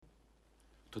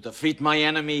To defeat my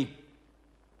enemy,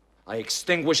 I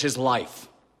extinguish his life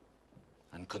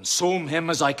and consume him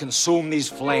as I consume these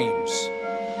flames.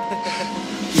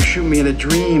 You shoot me in a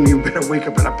dream, you better wake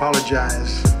up and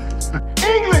apologize.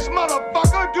 English,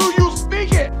 motherfucker, do you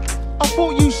speak it? I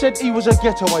thought you said he was a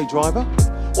getaway driver.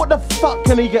 What the fuck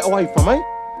can he get away from, eh?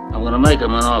 I'm gonna make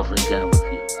him an offer he can't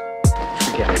refuse.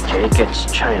 Forget it, Jake. It's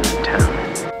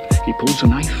Chinatown. He pulls a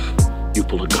knife, you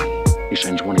pull a gun. He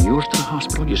sends one of yours to the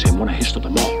hospital, you send one of his to the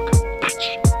morgue. That's the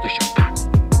shit.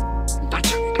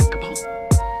 That's how you get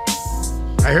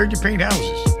Capone. I heard you paint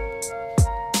houses.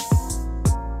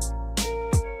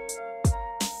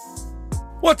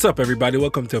 What's up, everybody?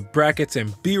 Welcome to Brackets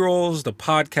and B-Rolls, the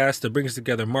podcast that brings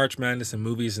together March Madness and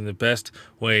movies in the best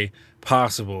way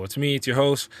possible. It's me, it's your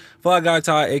host, Fly Guy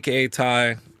Ty, aka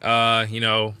Ty,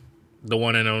 the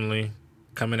one and only,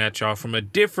 coming at y'all from a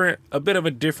bit of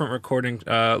a different recording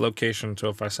location. So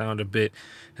if I sound a bit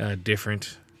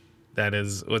different, that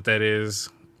is what that is.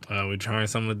 We're trying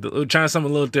something a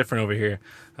little different over here.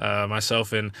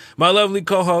 Myself and my lovely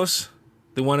co-host,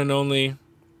 the one and only,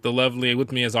 the lovely,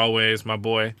 with me as always, my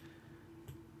boy,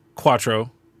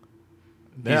 Quattro.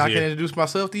 Yeah, I can introduce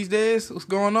myself these days. What's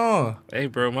going on? Hey,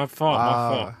 bro, my fault.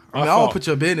 I don't put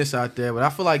your business out there, but I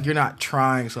feel like you're not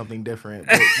trying something different.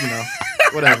 But,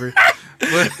 whatever.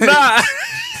 But, Nah.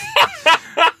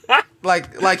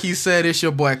 like he said, it's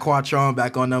your boy Quattro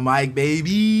back on the mic,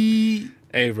 baby.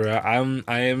 Hey, bro, I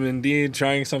am indeed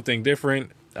trying something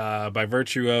different. By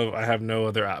virtue of I have no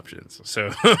other options.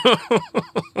 So,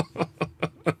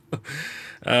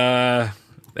 hey,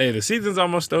 the season's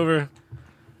almost over.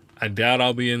 I doubt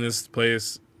I'll be in this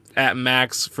place at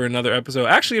max for another episode.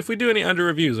 Actually, if we do any under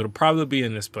reviews, it'll probably be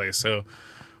in this place. So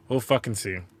we'll fucking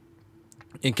see.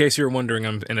 In case you were wondering,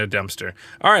 I'm in a dumpster.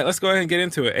 All right, let's go ahead and get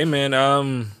into it. Hey, man,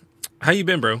 how you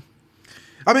been, bro?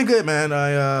 I've been good,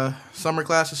 man. Summer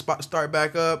classes start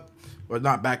back up, or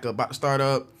not back up, about to start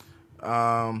up.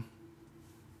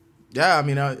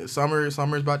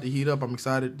 Summer's about to heat up. I'm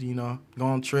excited to, go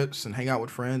on trips and hang out with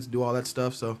friends, do all that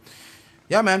stuff. So,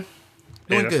 yeah, man,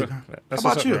 doing good. How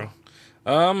about you?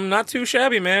 Bro? Not too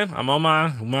shabby, man. I'm on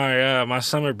my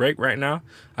summer break right now.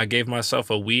 I gave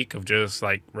myself a week of just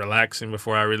like relaxing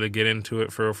before I really get into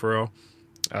it for real.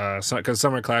 Because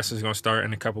summer class is gonna start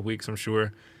in a couple weeks, I'm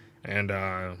sure, and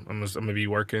I'm gonna be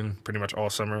working pretty much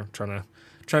all summer trying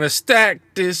to stack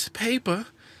this paper.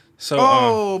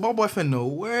 So, my boy finna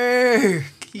work.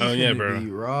 Yeah, bro. Be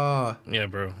raw. Yeah,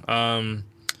 bro.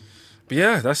 But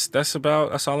yeah,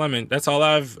 that's all I'm in. That's all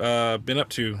I've been up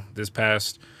to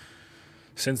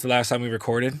since the last time we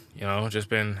recorded. Just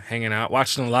been hanging out,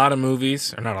 watching a lot of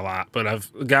movies, or not a lot, but I've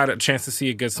got a chance to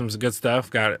see some good stuff.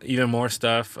 Got even more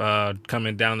stuff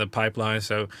coming down the pipeline.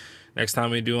 So next time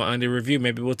we do an under review,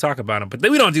 maybe we'll talk about them. But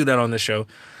we don't do that on this show.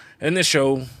 In this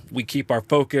show, we keep our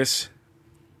focus.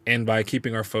 And by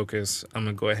keeping our focus, I'm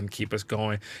going to go ahead and keep us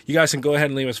going. You guys can go ahead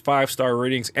and leave us 5-star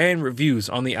ratings and reviews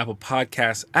on the Apple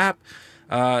Podcast app.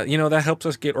 That helps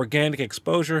us get organic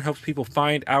exposure, helps people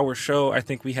find our show. I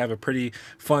think we have a pretty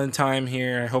fun time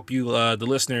here. I hope you, the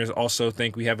listeners, also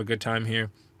think we have a good time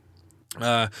here.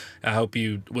 I hope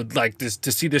you would like this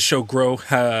to see this show grow,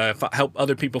 help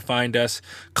other people find us,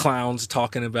 clowns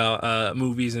talking about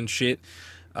movies and shit.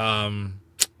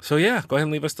 So yeah, go ahead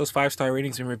and leave us those 5-star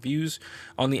ratings and reviews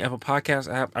on the Apple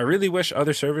Podcast app. I really wish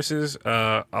other services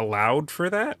allowed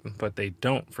for that, but they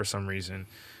don't for some reason.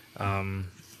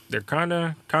 They're kind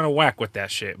of whack with that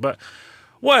shit, but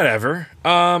whatever.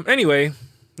 Anyway,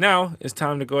 now it's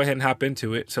time to go ahead and hop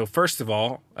into it. So first of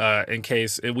all, in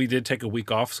case we did take a week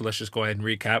off, so let's just go ahead and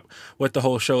recap what the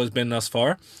whole show has been thus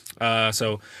far.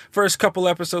 So first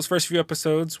few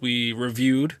episodes, we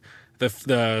reviewed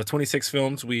the 26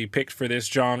 films we picked for this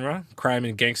genre, crime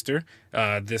and gangster,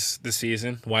 this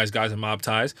season, Wise Guys and Mob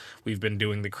Ties. We've been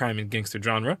doing the crime and gangster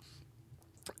genre.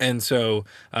 And so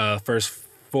first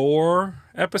 4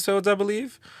 episodes, I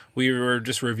believe, we were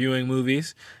just reviewing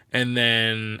movies. And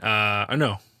then,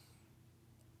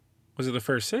 was it the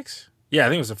first 6? Yeah, I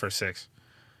think it was the first 6.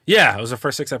 Yeah, it was the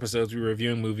first 6 episodes we were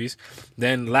reviewing movies.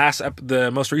 Then the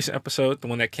most recent episode, the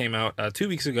one that came out 2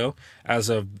 weeks ago as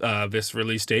of this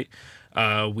release date,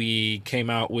 we came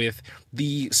out with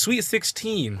the Sweet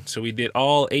 16. So we did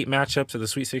all 8 matchups of the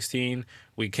Sweet 16.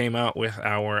 We came out with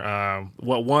our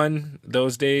what won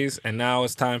those days, and now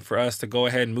it's time for us to go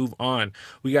ahead and move on.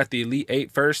 We got the Elite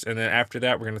 8 first, and then after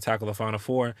that, we're going to tackle the Final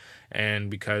 4.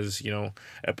 And because,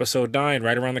 episode 9,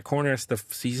 right around the corner, it's the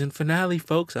season finale,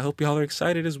 folks. I hope y'all are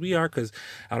excited as we are, because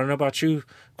I don't know about you,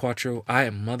 Quattro, I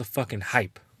am motherfucking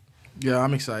hype. Yeah,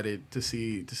 I'm excited to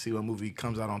see what movie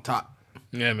comes out on top.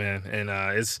 Yeah, man, and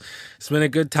it's been a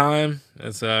good time.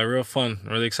 It's real fun.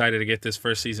 I'm really excited to get this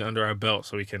first season under our belt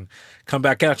so we can come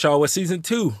back at y'all with season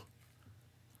 2.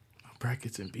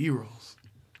 Brackets and B-rolls.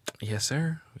 Yes,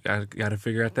 sir. Got to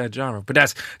figure out that genre. But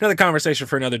that's another conversation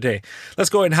for another day. Let's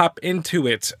go ahead and hop into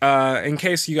it. In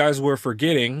case you guys were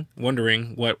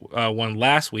wondering what won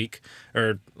last week,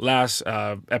 or last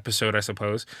episode, I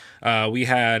suppose, we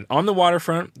had On the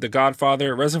Waterfront, The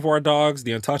Godfather, Reservoir Dogs,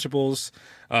 The Untouchables,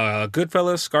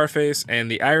 Goodfellas, Scarface,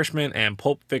 and The Irishman, and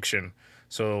Pulp Fiction.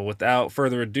 So without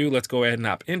further ado, let's go ahead and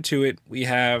hop into it. We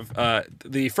have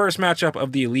the first matchup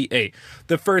of the Elite Eight.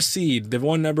 The first seed, the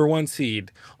number one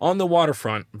seed, On the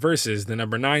Waterfront versus the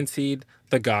number 9 seed,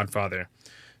 The Godfather.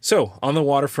 So, On the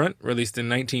Waterfront, released in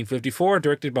 1954,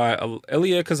 directed by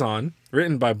Elia Kazan,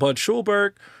 written by Bud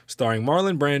Schulberg, starring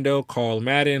Marlon Brando, Carl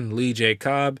Madden, Lee J.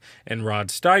 Cobb, and Rod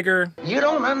Steiger. You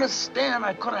don't understand.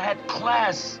 I could have had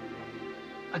class.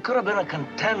 I could have been a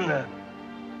contender.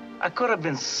 I could have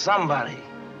been somebody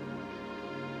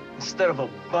instead of a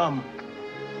bum,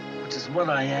 which is what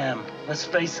I am. Let's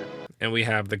face it. And we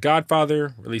have The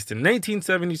Godfather, released in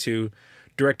 1972,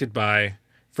 directed by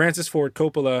Francis Ford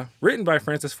Coppola, written by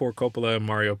Francis Ford Coppola and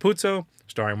Mario Puzo,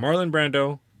 starring Marlon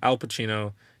Brando, Al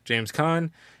Pacino, James Caan,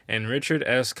 and Richard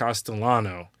S.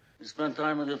 Castellano. You spend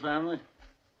time with your family?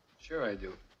 Sure I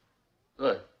do.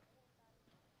 Good.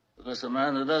 Because a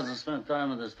man who doesn't spend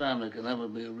time with his family can never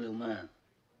be a real man.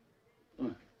 Come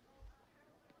here.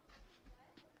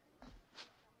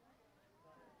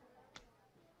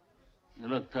 You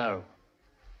look terrible.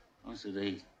 I want you to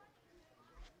eat.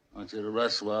 I want you to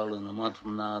rest well, and a month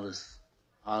from now, this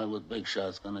Hollywood big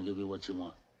shot's gonna give you what you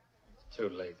want. It's too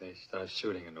late. They start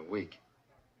shooting in a week.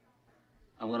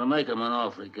 I'm gonna make him an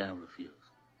offer he can't refuse.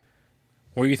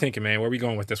 What are you thinking, man? Where are we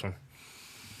going with this one?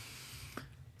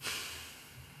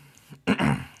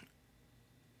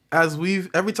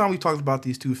 Every time we've talked about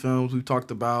these two films, we've talked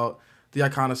about the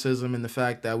iconicism and the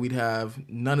fact that we'd have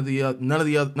none of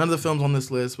the films on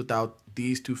this list without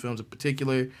these two films in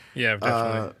particular. Yeah,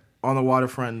 definitely. On the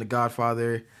Waterfront and The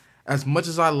Godfather. As much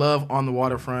as I love On the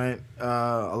Waterfront,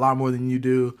 a lot more than you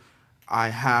do, I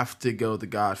have to go The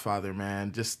Godfather,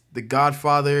 man. Just The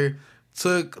Godfather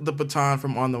took the baton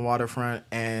from On the Waterfront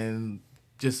and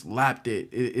just lapped it.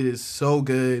 It is so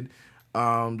good.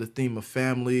 The theme of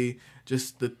family,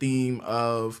 just the theme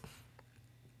of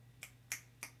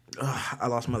I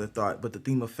lost my other thought, but the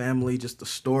theme of family, just the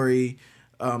story,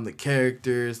 the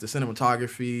characters, the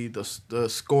cinematography, the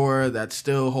score that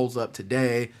still holds up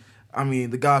today. I mean,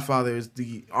 The Godfather is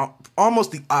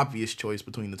almost the obvious choice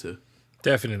between the two.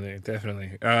 Definitely.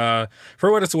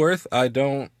 For what it's worth, I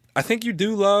think you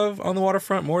do love On the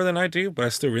Waterfront more than I do, but I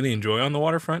still really enjoy On the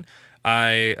Waterfront.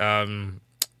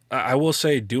 I will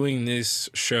say, doing this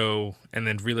show and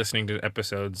then re-listening to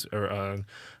episodes or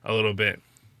a little bit,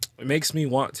 it makes me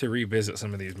want to revisit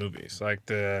some of these movies, like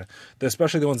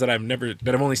especially the ones that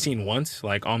I've only seen once,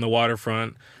 like On the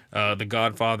Waterfront, The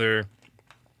Godfather,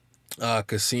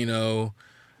 Casino,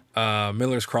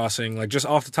 Miller's Crossing. Like, just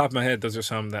off the top of my head, those are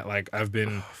some that like I've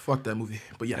been. Fuck that movie,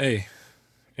 but yeah.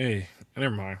 Hey,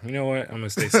 never mind. You know what? I'm gonna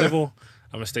stay civil.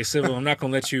 I'm not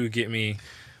gonna let you get me.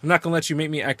 I'm not gonna let you make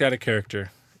me act out of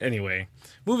character. Anyway,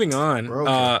 moving on.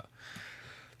 Okay.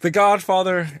 The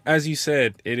Godfather, as you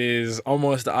said, it is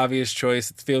almost the obvious choice.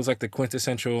 It feels like the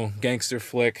quintessential gangster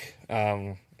flick.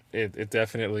 It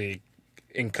definitely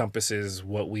encompasses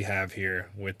what we have here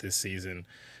with this season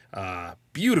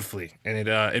beautifully, and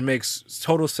it makes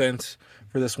total sense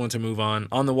for this one to move on.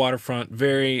 On the Waterfront,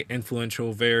 very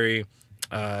influential, very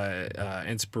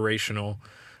inspirational,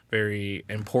 very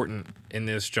important in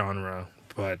this genre,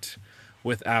 but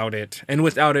without it,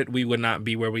 we would not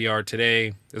be where we are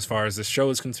today as far as this show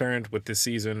is concerned with this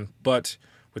season. But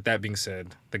with that being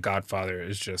said, The Godfather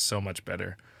is just so much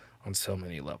better on so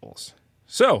many levels.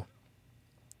 So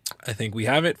I think we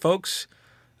have it, folks.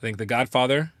 I think The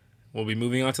Godfather will be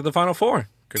moving on to the Final Four.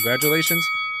 Congratulations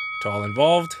to all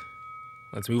involved.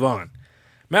 Let's move on.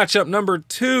 Matchup number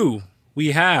 2,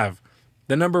 we have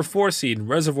the number 4 seed,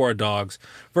 Reservoir Dogs,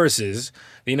 versus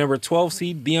the number 12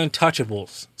 seed, The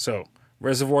Untouchables. So,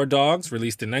 Reservoir Dogs,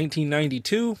 released in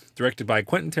 1992, directed by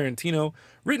Quentin Tarantino,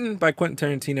 written by Quentin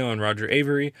Tarantino and Roger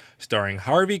Avery, starring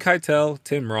Harvey Keitel,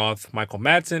 Tim Roth, Michael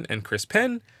Madsen, and Chris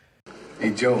Penn.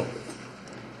 Hey, Joe.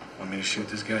 Want me to shoot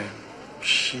this guy?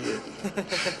 Shit.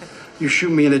 You shoot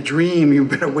me in a dream, you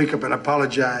better wake up and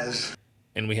apologize.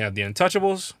 And we have The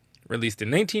Untouchables, released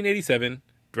in 1987,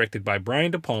 directed by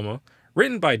Brian De Palma,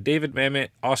 written by David Mamet,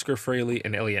 Oscar Fraley,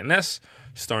 and Elliot Ness,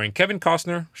 starring Kevin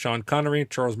Costner, Sean Connery,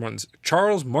 Charles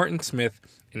Martin Smith,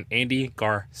 and Andy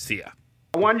Garcia.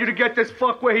 I want you to get this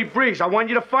fuck where he breathes. I want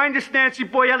you to find this Nancy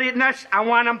boy Elliot Ness. I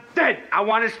want him dead. I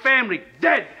want his family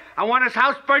dead. I want his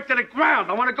house burnt to the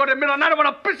ground. I want to go to the middle of the night. I want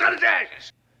to piss on his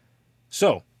ashes.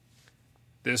 So,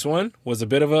 this one was a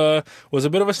bit of a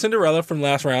Cinderella from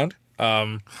last round.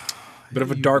 Bit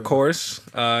of a dark horse,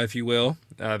 if you will.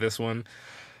 This one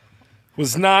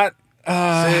was not.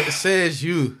 Says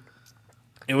you.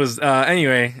 It was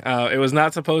anyway. It was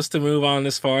not supposed to move on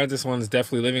this far. This one's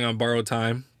definitely living on borrowed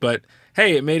time. But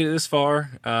hey, it made it this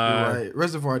far. You're right.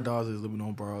 Reservoir Dogs is living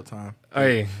on borrowed time.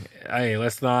 Hey,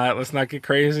 let's not get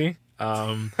crazy.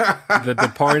 The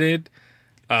Departed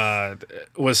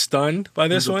was stunned by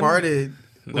this one. The Departed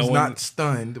was not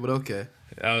stunned, but okay.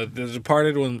 The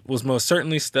Departed one was most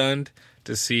certainly stunned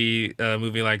to see a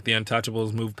movie like The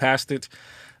Untouchables move past it.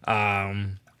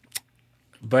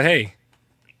 But hey,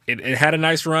 it had a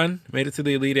nice run, made it to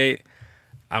the Elite Eight.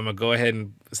 I'm going to go ahead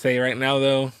and say right now,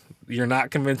 though, you're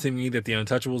not convincing me that The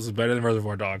Untouchables is better than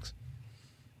Reservoir Dogs.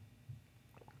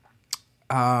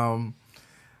 I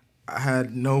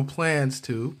had no plans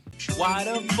to. Why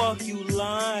the fuck you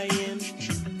lying?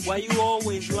 Why you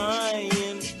always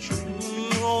lying?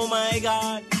 Oh my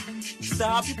God.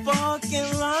 Stop you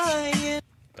fucking lying.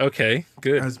 Okay,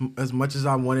 good. As much as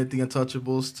I wanted The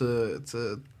Untouchables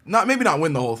to maybe not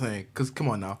win the whole thing, because come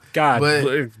on now. God,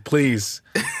 but, please.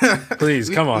 Please,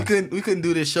 come on. We couldn't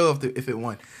do this show if it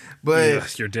won. But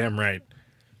yes, you're damn right.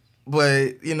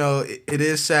 But, you know, it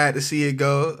is sad to see it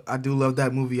go. I do love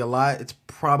that movie a lot. It's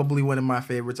probably one of my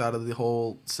favorites out of the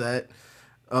whole set,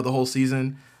 the whole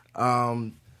season.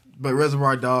 But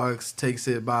Reservoir Dogs takes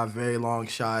it by a very long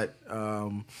shot.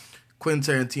 Quentin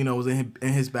Tarantino was in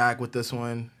his bag with this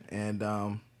one. And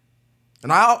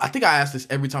I think I ask this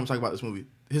every time I talk about this movie.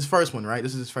 His first one, right?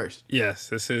 This is his first. Yes,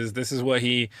 this is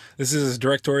his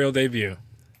directorial debut.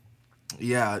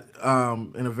 Yeah,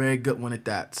 and a very good one at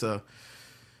that. So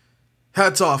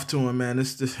hats off to him, man.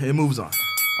 It moves on.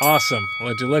 Awesome.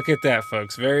 Well, look at that,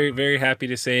 folks. Very, very happy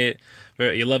to say it.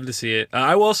 You love to see it.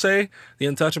 I will say The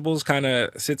Untouchables kind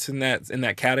of sits in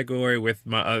that category with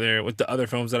the other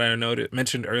films that I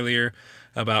mentioned earlier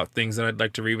about things that I'd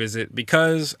like to revisit.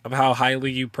 Because of how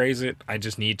highly you praise it, I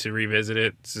just need to revisit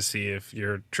it to see if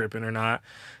you're tripping or not.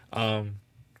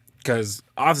 Because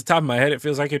off the top of my head, it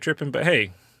feels like you're tripping. But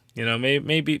hey, you know,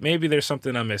 maybe there's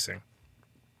something I'm missing.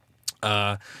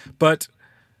 But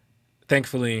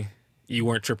thankfully, you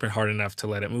weren't tripping hard enough to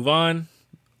let it move on.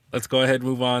 Let's go ahead and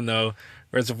move on, though.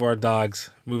 Reservoir Dogs,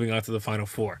 moving on to the Final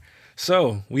Four.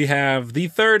 So we have the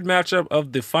third matchup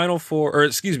of the Final Four,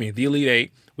 the Elite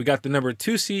Eight. We got the number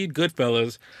 2 seed,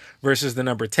 Goodfellas, versus the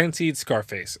number 10 seed,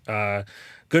 Scarface.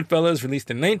 Goodfellas, released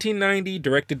in 1990,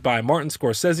 directed by Martin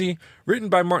Scorsese, written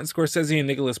by Martin Scorsese and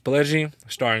Nicholas Pileggi,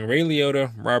 starring Ray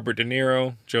Liotta, Robert De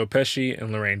Niro, Joe Pesci,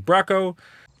 and Lorraine Bracco.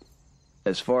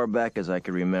 As far back as I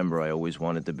can remember, I always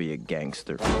wanted to be a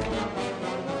gangster.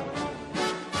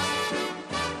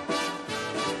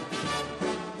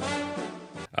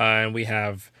 And we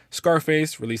have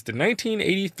Scarface, released in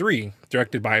 1983,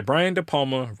 directed by Brian De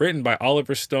Palma, written by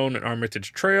Oliver Stone and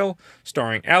Armitage Trail,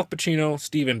 starring Al Pacino,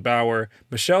 Stephen Bauer,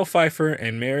 Michelle Pfeiffer,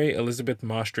 and Mary Elizabeth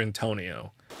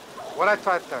Mastrantonio. What I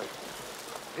try to tell you,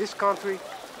 this country,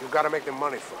 you gotta make the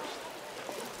money first.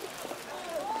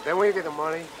 Then when you get the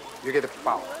money, you get the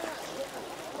power.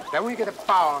 Then when you get the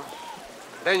power,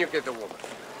 then you get the woman.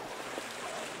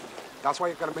 That's why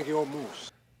you gotta make your own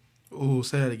moves. Ooh,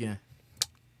 say that again.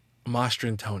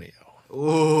 Mastrantonio.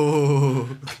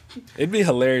 Ooh. It'd be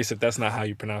hilarious if that's not how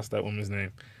you pronounce that woman's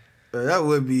name. That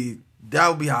would be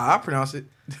how I pronounce it.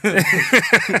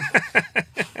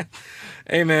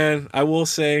 Hey, man, I will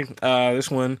say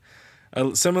this one,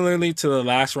 similarly to the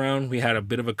last round, we had a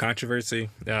bit of a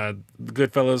controversy.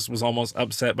 Goodfellas was almost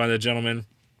upset by the gentleman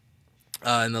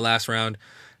in the last round.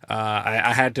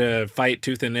 I had to fight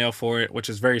tooth and nail for it, which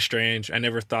is very strange. I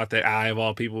never thought that I, of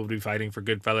all people, would be fighting for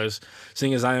Goodfellas,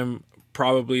 seeing as I am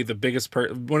probably the biggest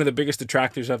one of the biggest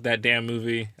detractors of that damn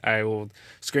movie. I will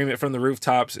scream it from the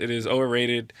rooftops. It is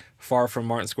overrated, far from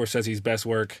Martin Scorsese's best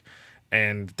work,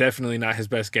 and definitely not his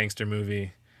best gangster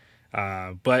movie.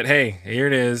 But hey, here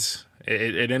it is.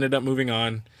 It ended up moving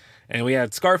on, and we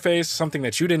had Scarface, something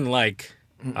that you didn't like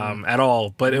at all,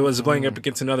 but it was going up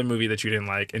against another movie that you didn't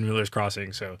like in Miller's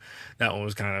Crossing. So that one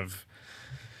was kind of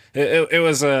it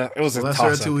was a lesser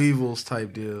toss-up. of two evils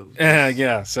type deal.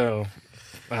 Yeah. So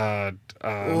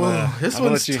this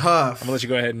one's tough. I'm gonna let you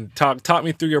go ahead and talk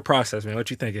me through your process, man.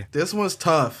 What you thinking? This one's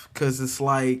tough because it's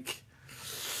like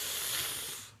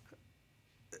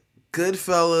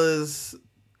Goodfellas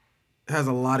has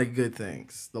a lot of good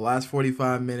things. The last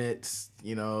 45 minutes,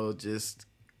 just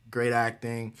great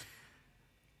acting.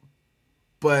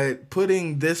 But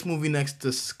putting this movie next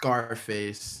to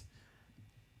Scarface,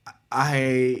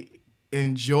 I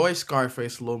enjoy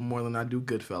Scarface a little more than I do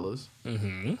Goodfellas.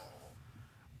 Mm-hmm.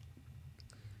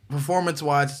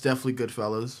 Performance-wise, it's definitely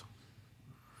Goodfellas.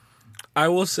 I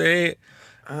will say,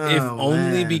 if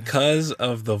only because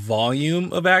of the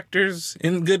volume of actors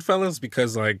in Goodfellas,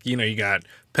 because like, you know, you got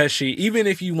Pesci, even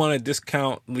if you want to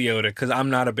discount Liotta, because I'm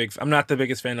not the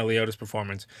biggest fan of Liotta's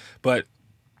performance, but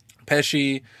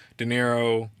Pesci, De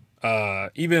Niro,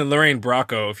 even Lorraine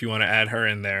Bracco, if you want to add her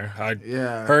in there.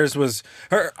 Hers was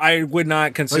her. I would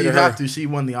not consider you her. have to. She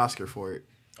won the Oscar for it.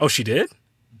 Oh, she did?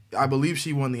 I believe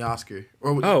she won the Oscar.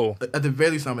 Or at the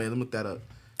very least, let me look that up.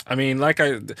 I mean,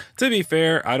 to be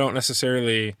fair, I don't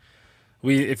necessarily.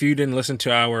 If you didn't listen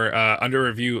to our under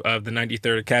review of the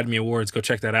 93rd Academy Awards, go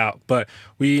check that out. But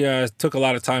we took a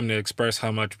lot of time to express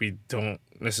how much we don't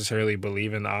necessarily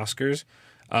believe in the Oscars.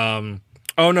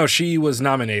 Oh no, she was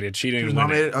nominated. She didn't. She was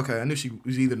nominated. Okay, I knew she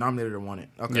was either nominated or won it.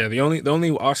 Okay. Yeah, the only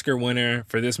Oscar winner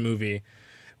for this movie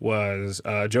was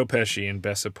Joe Pesci in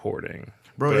Best Supporting.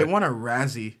 Bro, they won a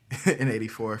Razzie in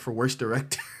 '84 for Worst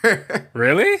Director.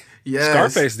 Really? Yeah.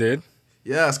 Scarface did.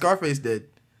 Yeah, Scarface did.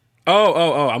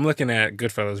 Oh! I'm looking at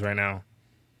Goodfellas right now.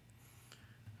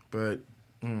 But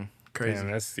crazy.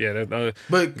 Damn,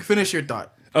 but finish your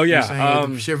thought. Oh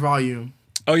yeah, sheer volume.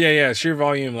 Oh yeah, sheer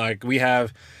volume. Like we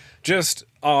have just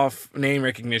off name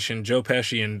recognition, Joe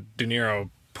Pesci and De Niro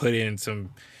put in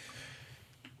some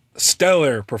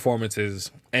stellar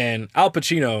performances, and Al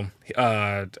Pacino.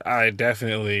 I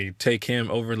definitely take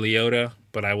him over Liotta.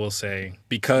 But I will say,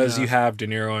 because you have De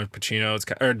Niro and Pacino,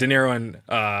 or De Niro and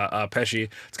Pesci,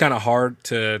 it's kind of hard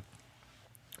to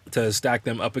stack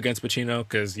them up against Pacino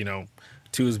because, you know,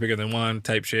 2 is bigger than 1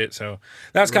 type shit. So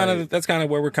that's kind of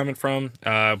where we're coming from.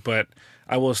 But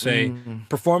I will say,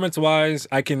 performance wise,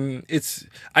 I'll go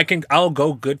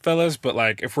Goodfellas. But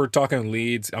like if we're talking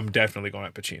leads, I'm definitely going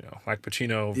at Pacino. Like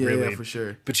Pacino, really, yeah, for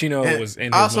sure. Pacino was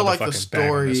in. His I also like the motherfucking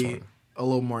bag on this one. story a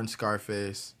little more in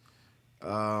Scarface.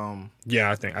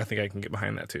 Yeah, I think I can get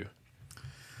behind that too.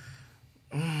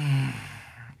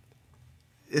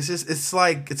 It's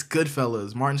like it's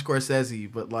Goodfellas, Martin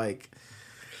Scorsese, but like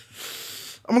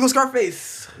I'm gonna go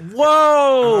Scarface.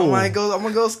 Whoa! I'm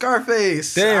gonna go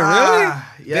Scarface. Damn, really?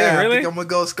 Yeah, Damn, really? I think I'm gonna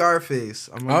go Scarface.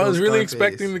 I was really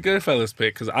expecting the Goodfellas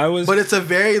pick because I was. But it's a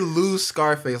very loose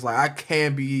Scarface. Like I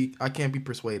can't be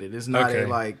persuaded. It's not a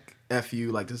like F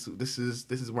you. Like this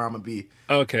is where I'm gonna be.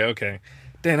 Okay.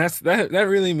 Damn, that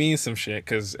really means some shit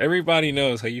because everybody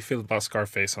knows how you feel about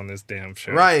Scarface on this damn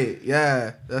show. Right?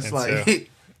 Yeah, that's and like. So,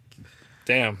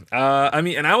 damn. I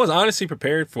mean, and I was honestly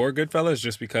prepared for Goodfellas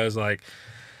just because, like,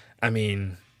 I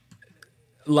mean,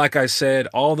 like I said,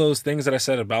 all those things that I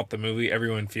said about the movie,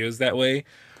 everyone feels that way.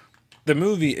 The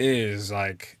movie is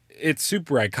like it's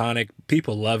super iconic.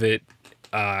 People love it.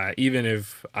 Even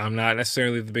if I'm not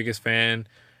necessarily the biggest fan.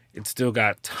 It's still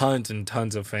got tons and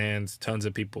tons of fans, tons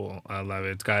of people love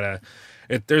it.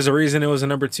 There's a reason it was a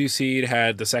number 2 seed,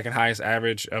 had the second highest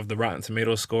average of the Rotten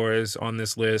Tomatoes scores on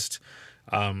this list.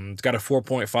 It's got a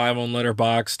 4.5 on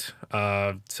Letterboxd.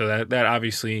 So that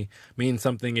obviously means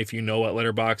something if you know what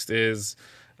Letterboxd is.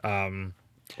 Let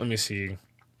me see.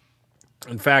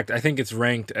 In fact, I think it's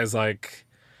ranked as like,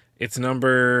 it's like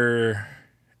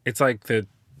the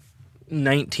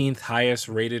 19th highest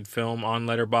rated film on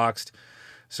Letterboxd.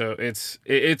 So it's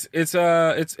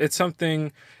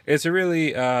something. It's a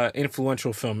really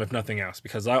influential film, if nothing else,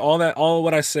 because all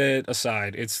what I said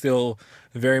aside, it's still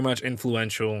very much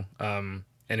influential, and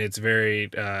it's very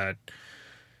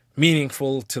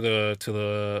meaningful to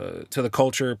the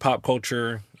culture, pop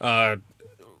culture.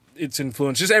 It's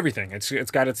influenced just everything.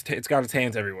 It's got its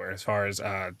hands everywhere as far as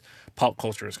pop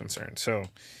culture is concerned. So,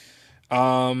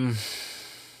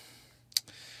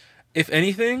 if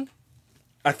anything,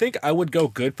 I think I would go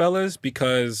Goodfellas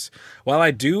because while I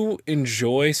do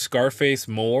enjoy Scarface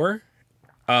more,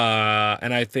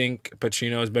 and I think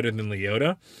Pacino is better than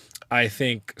Liotta, I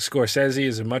think Scorsese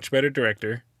is a much better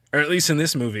director, or at least in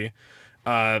this movie.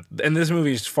 And this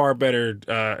movie is far better,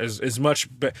 is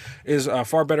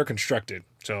far better constructed.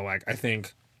 So like I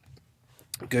think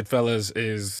Goodfellas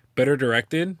is better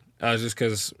directed, just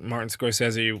because Martin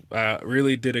Scorsese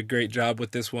really did a great job with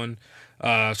this one.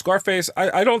 Scarface,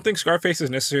 I don't think Scarface is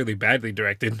necessarily badly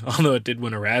directed, although it did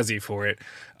win a Razzie for it.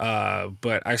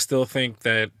 But I still think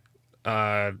that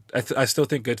I still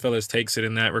think Goodfellas takes it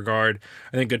in that regard.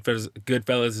 I think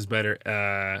Goodfellas is better.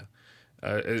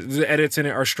 The edits in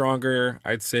it are stronger.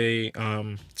 I'd say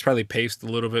it's probably paced a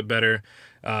little bit better.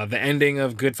 The ending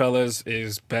of Goodfellas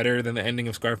is better than the ending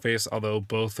of Scarface, although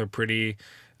both are pretty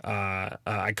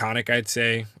iconic, I'd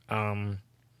say.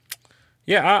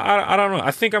 Yeah, I don't know.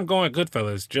 I think I'm going with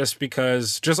Goodfellas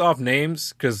just off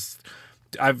names, because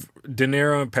De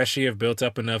Niro and Pesci have built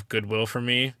up enough goodwill for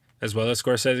me, as well as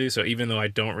Scorsese. So even though I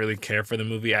don't really care for the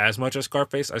movie as much as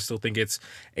Scarface, I still think it's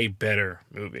a better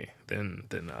movie than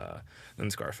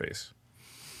Scarface.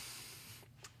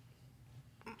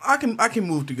 I can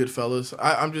move to Goodfellas.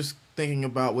 I'm just thinking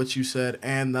about what you said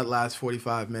and that last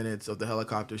 45 minutes of the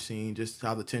helicopter scene, just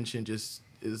how the tension just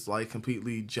is like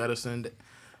completely jettisoned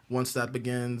once that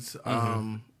begins.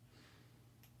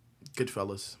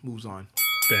 Goodfellas moves on.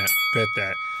 Bet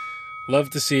that. Love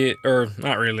to see it, or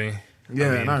not really.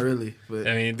 Yeah, I mean, not really. But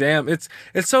I mean, damn, it's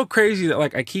so crazy that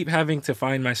like I keep having to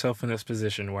find myself in this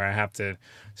position where I have to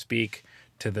speak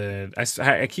to the.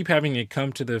 I keep having to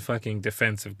come to the fucking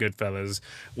defense of Goodfellas,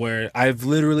 where I've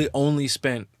literally only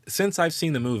spent, since I've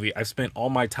seen the movie, I've spent all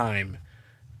my time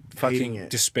fucking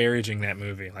disparaging that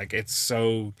movie. Like, it's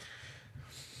so.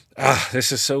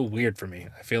 This is so weird for me.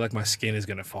 I feel like my skin is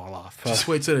gonna fall off. Just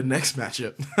wait till the next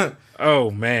matchup.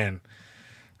 Oh man.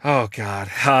 Oh God.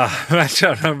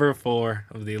 Matchup number 4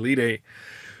 of the Elite Eight.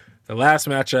 The last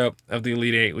matchup of the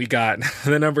Elite Eight, we got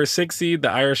the number 6 seed, The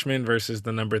Irishman, versus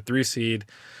the number 3 seed,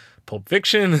 Pulp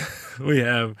Fiction. We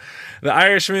have The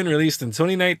Irishman, released in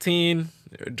 2019,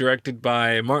 directed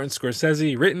by Martin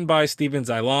Scorsese, written by Steven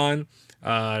Zailon,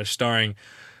 starring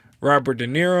Robert De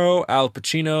Niro, Al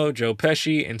Pacino, Joe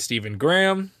Pesci, and Stephen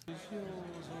Graham.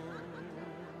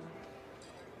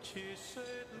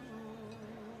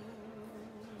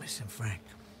 Listen, Frank.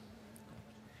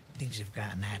 Things have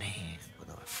gotten out of hand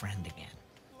with our friend again.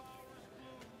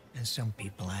 And some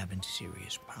people are having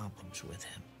serious problems with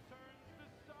him.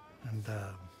 And,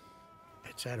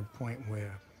 it's at a point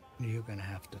where you're gonna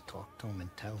have to talk to him and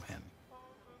tell him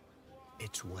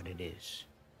it's what it is.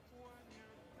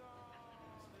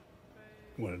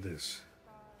 What it is?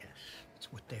 Yes,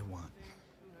 it's what they want.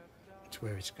 It's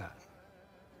where it's gotten.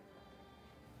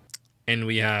 And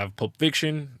we have Pulp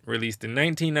Fiction, released in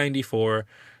 1994,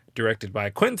 directed by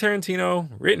Quentin Tarantino,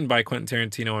 written by Quentin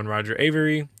Tarantino and Roger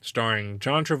Avery, starring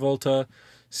John Travolta,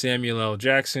 Samuel L.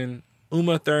 Jackson,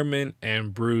 Uma Thurman,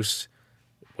 and Bruce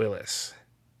Willis.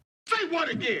 Say what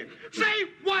again? Say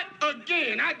what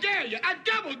again? I dare you. I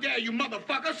double dare you,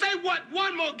 motherfucker. Say what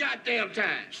one more goddamn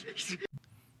time.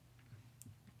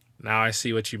 Now I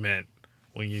see what you meant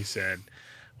when you said,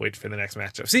 wait for the next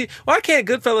matchup. See, why can't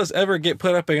Goodfellas ever get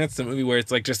put up against a movie where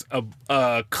it's like just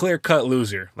a clear-cut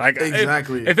loser? Like,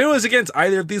 exactly. If it was against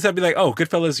either of these, I'd be like, oh,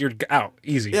 Goodfellas, you're out.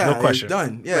 Easy. Yeah, no question. it's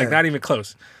done. Yeah. Like, not even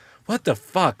close. What the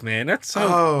fuck, man? That's so...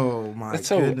 Oh, my That's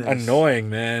so goodness. annoying,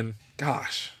 man.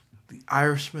 Gosh. The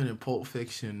Irishman and Pulp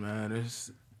Fiction, man.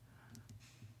 It's...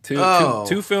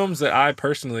 Two films that I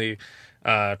personally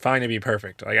find to be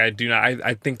perfect. Like,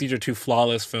 I think these are two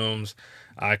flawless films.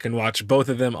 I can watch both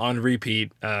of them on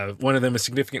repeat. One of them is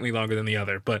significantly longer than the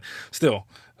other, but still,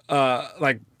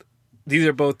 like, these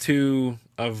are both two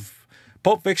of...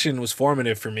 Pulp Fiction was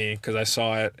formative for me because I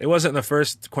saw it. It wasn't the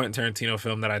first Quentin Tarantino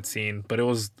film that I'd seen, but it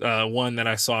was one that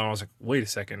I saw and I was like, wait a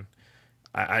second.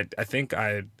 I think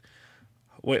I...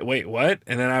 Wait, what?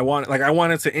 And then I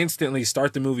wanted to instantly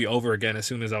start the movie over again as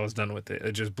soon as I was done with it.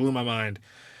 It just blew my mind.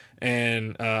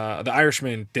 And The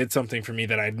Irishman did something for me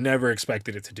that I'd never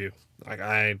expected it to do.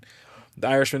 The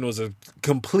Irishman was a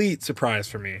complete surprise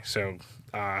for me. So,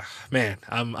 man,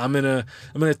 I'm in a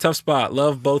tough spot.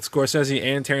 Love both Scorsese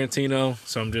and Tarantino.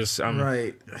 So I'm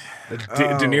right.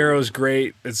 De Niro's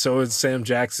great, and so is Sam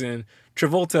Jackson.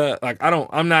 Travolta, like I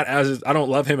don't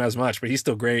love him as much, but he's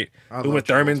still great. Uma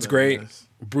Thurman's great. Yes.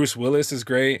 Bruce Willis is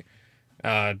great.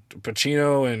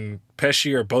 Pacino and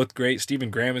Pesci are both great. Stephen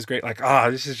Graham is great. Like,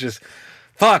 this is just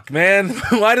fuck, man.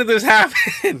 Why did this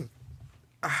happen?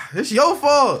 It's your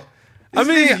fault.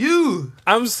 It's you.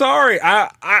 I'm sorry. How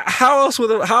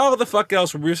the fuck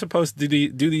else were we supposed to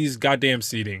do these goddamn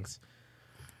seedings?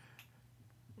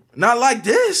 Not like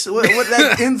this. What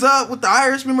that ends up with The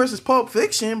Irishman versus Pulp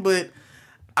Fiction, but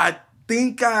I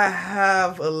think I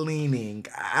have a leaning.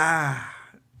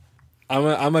 I'm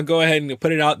gonna go ahead and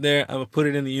put it out there. I'm gonna put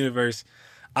it in the universe.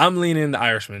 I'm leaning The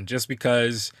Irishman just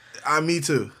because. Me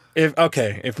too.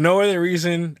 If no other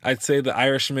reason, I'd say The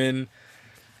Irishman.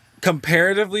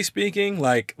 Comparatively speaking,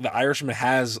 like The Irishman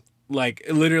has like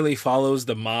it literally follows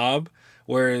the mob,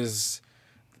 whereas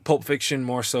Pulp Fiction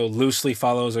more so loosely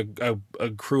follows a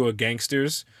crew of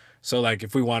gangsters. So like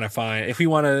if we want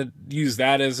to use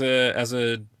that as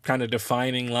a kind of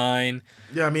defining line.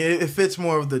 Yeah, I mean it fits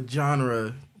more of the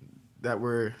genre that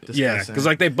we're discussing. Yeah, because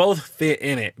like they both fit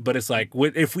in it, but it's like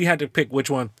if we had to pick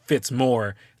which one fits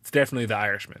more, it's definitely The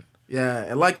Irishman. Yeah,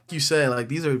 and like you said, like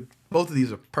both of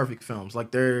these are perfect films.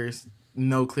 Like there's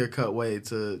no clear cut way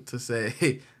to say,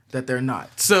 hey, that they're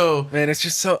not. So man, it's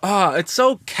just so it's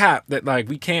so capped that like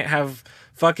we can't have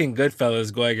fucking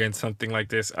Goodfellas go against something like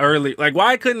this early. Like,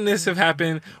 why couldn't this have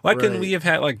happened? Why couldn't we have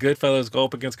had like Goodfellas go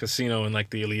up against Casino in like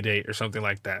the Elite Eight or something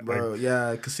like that? Bro, like,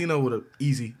 yeah, Casino would have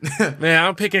easy. Man,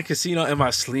 I'm picking Casino in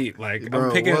my sleep. Like, bro,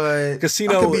 I'm picking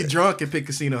Casino. I could be drunk and pick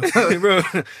Casino. Bro,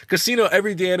 Casino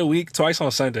every day of the week, twice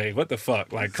on Sunday. What the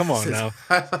fuck? Like, come on now.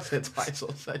 I said twice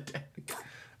on Sunday.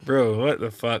 Bro, what the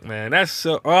fuck, man? That's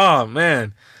so. Oh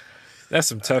man. That's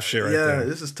some tough shit right there. Yeah,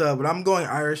 this is tough, but I'm going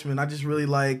Irishman. I just really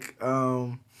like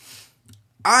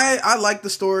I like the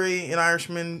story in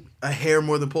Irishman a hair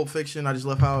more than Pulp Fiction. I just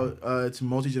love how it's a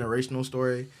multi-generational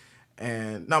story,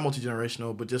 and not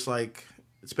multi-generational, but just like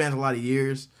it spans a lot of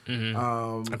years.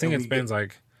 Mm-hmm. I think it spans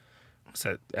like what's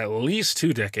that, at least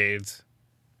 2 decades.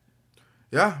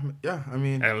 Yeah. I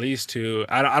mean, at least 2.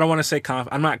 I don't want to say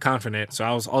I'm not confident, so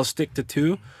I'll stick to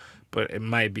 2, but it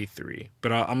might be 3.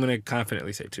 But I'm gonna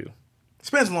confidently say 2.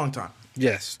 Spans a long time.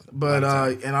 Yes, but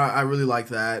and I really like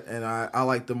that, and I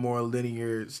like the more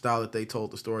linear style that they told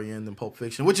the story in than Pulp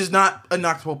Fiction, which is not a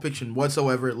knock to Pulp Fiction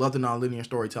whatsoever. Love the non-linear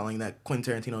storytelling that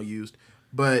Quentin Tarantino used,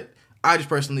 but I just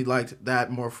personally liked that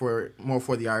more for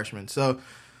The Irishman. So,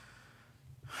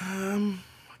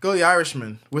 go The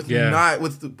Irishman with I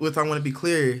want to be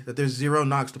clear that there's 0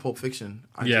 knocks to Pulp Fiction.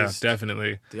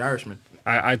 Definitely The Irishman.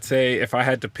 I'd say if I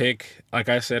had to pick, like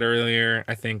I said earlier,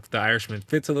 I think The Irishman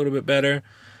fits a little bit better.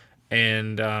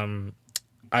 And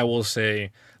I will say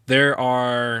there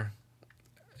are,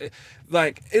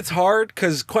 like, it's hard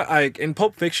because like in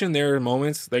Pulp Fiction there are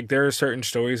moments, like there are certain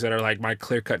stories that are like my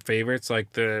clear-cut favorites,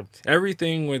 like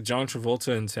everything with John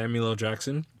Travolta and Samuel L.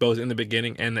 Jackson, both in the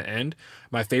beginning and the end,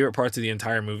 my favorite parts of the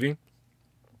entire movie.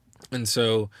 And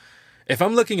so if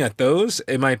I'm looking at those,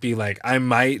 it might be like I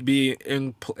might be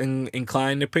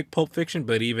inclined to pick Pulp Fiction,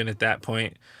 but even at that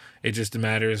point, it just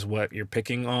matters what you're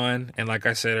picking on. And like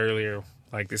I said earlier,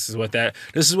 like this is what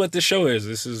this show is.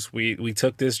 This is we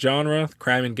took this genre,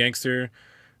 crime and gangster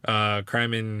genre,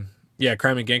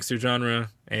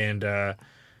 and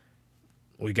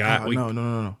we got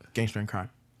no. Gangster and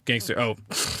crime. Gangster. Oh.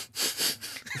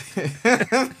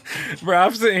 Bro,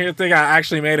 I'm sitting here thinking I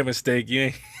actually made a mistake. You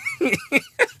ain't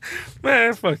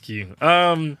man, fuck you.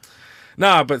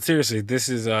 Nah, but seriously, this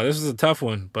is a tough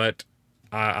one, but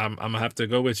I'm gonna have to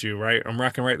go with you, right? I'm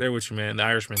rocking right there with you, man. The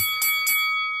Irishman.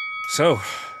 So,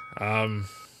 well,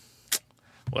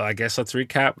 I guess let's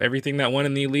recap everything that won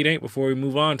in the Elite Eight before we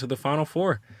move on to the Final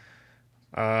Four.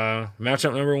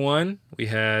 Matchup number 1, we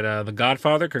had The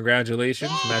Godfather.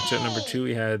 Congratulations. Matchup number 2,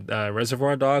 we had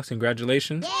Reservoir Dogs.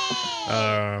 Congratulations.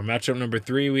 Matchup number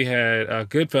 3, we had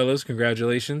Goodfellas.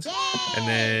 Congratulations. And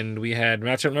then we had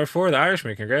matchup number 4, The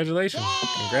Irishman. Congratulations.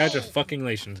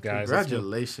 Congratulations, guys.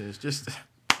 Congratulations.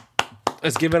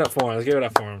 Let's give it up for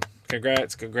him.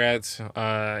 Congrats.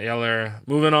 Y'all are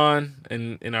moving on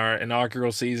in our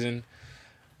inaugural season.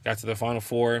 Got to the Final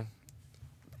Four.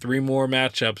 3 more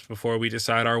matchups before we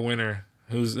decide our winner.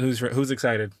 Who's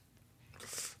excited?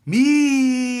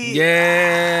 Me.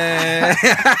 Yeah.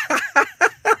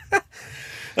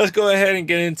 Let's go ahead and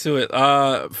get into it.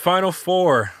 Final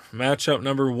Four matchup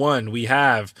number 1. We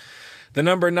have the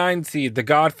number 9 seed, The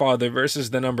Godfather, versus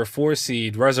the number 4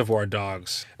 seed, Reservoir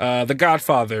Dogs. The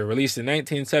Godfather, released in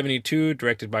 1972,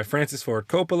 directed by Francis Ford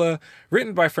Coppola,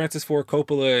 written by Francis Ford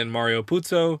Coppola and Mario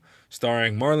Puzo,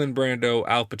 starring Marlon Brando,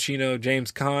 Al Pacino,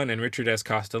 James Caan, and Richard S.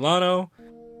 Castellano.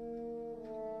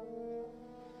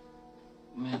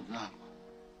 My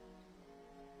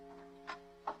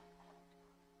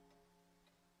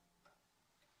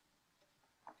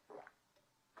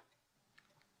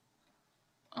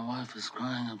wife is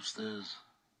crying upstairs.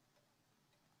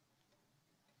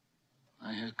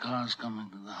 I hear cars coming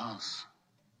to the house.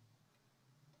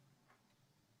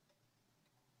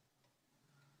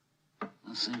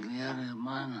 Consigliere of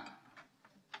mine,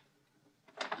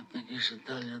 I think you should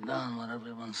tell your Don what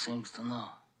everyone seems to know.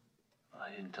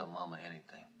 I didn't tell Mama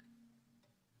anything.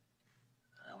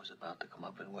 I was about to come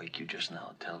up and wake you just now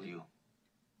and tell you.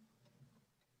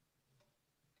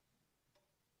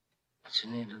 But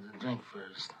you needed a drink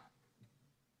first.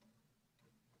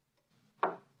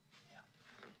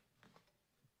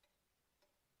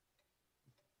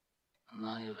 And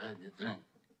now you've had your drink.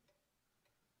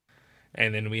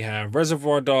 And then we have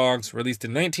Reservoir Dogs, released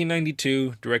in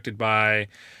 1992, directed by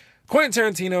Quentin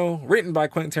Tarantino, written by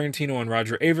Quentin Tarantino and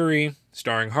Roger Avery,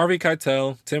 starring Harvey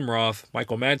Keitel, Tim Roth,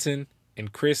 Michael Madsen,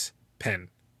 and Chris Penn.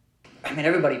 I mean,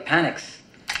 everybody panics.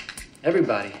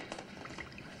 Everybody.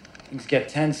 Things get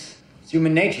tense. It's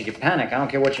human nature. You panic. I don't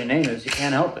care what your name is. You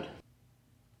can't help it.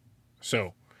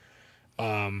 So,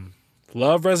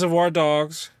 love Reservoir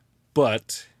Dogs,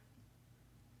 but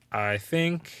I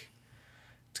think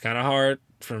it's kind of hard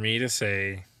for me to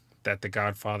say that The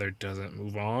Godfather doesn't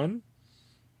move on.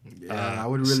 Yeah, I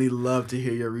would really love to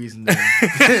hear your reasoning.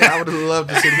 I would love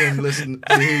to sit here and listen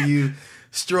to hear you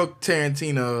stroke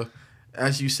Tarantino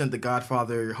as you sent The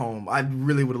Godfather home. I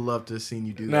really would have loved to have seen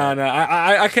you do that. No,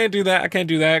 I can't do that. I can't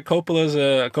do that.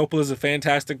 Coppola's a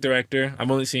fantastic director. I've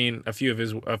only seen a few of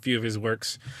his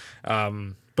works,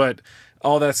 but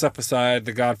all that stuff aside,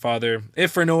 The Godfather, if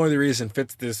for no other reason,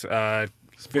 fits this.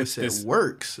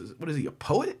 Works. What is he? A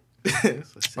poet?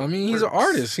 I mean, he's an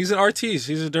artist. He's an artiste.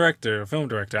 He's a director, a film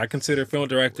director. I consider film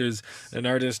directors an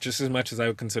artist just as much as I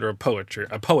would consider a poet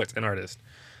an artist.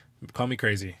 Call me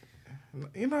crazy.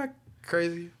 You're not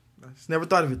crazy. I just never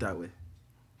thought of it that way.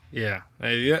 Yeah.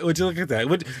 Hey, would you look at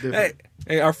that?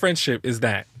 Hey, our friendship is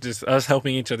that. Just us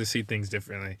helping each other see things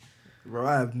differently. Bro,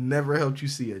 I have never helped you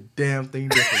see a damn thing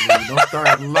differently. Don't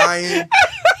start lying.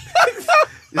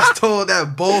 Just told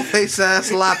that bold-faced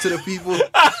ass lie to the people.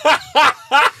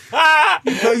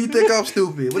 You know you think I'm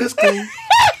stupid, but it's cool.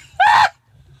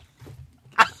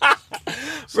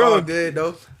 It's all good,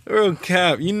 though. Bro,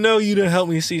 Cap, you know you done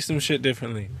helped me see some shit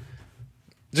differently.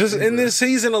 Just in this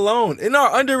season alone, in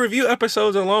our under review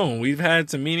episodes alone, we've had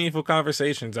some meaningful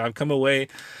conversations. I've come away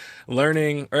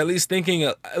learning, or at least thinking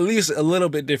at least a little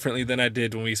bit differently than I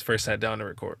did when we first sat down to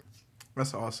record.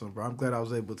 That's awesome, bro. I'm glad I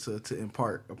was able to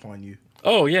impart upon you.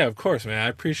 Oh yeah, of course, man. I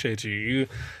appreciate you.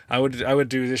 I would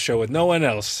do this show with no one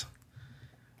else,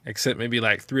 except maybe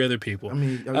like 3 other people. I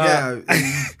mean, yeah.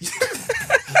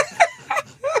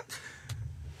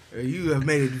 You have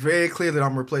made it very clear that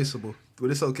I'm replaceable, but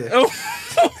it's okay. Oh.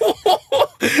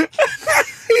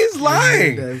 He's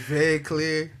lying. That very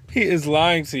clear. He is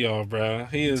lying to y'all, bro.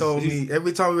 He told me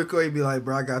every time we record, he'd be like,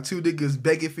 "Bro, I got 2 niggas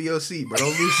begging for your seat, but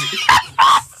don't lose it."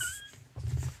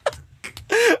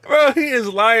 Bro, he is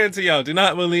lying to y'all. Do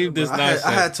not believe this nonsense.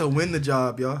 I had to win the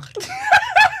job, y'all,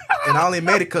 and I only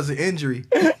made it because of injury.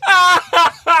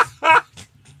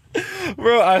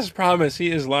 Bro, I promise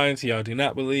he is lying to y'all. Do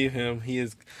not believe him. He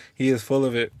is full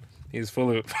of it. He is full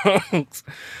of it, folks.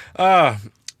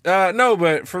 No,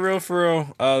 but for real,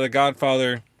 The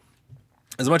Godfather.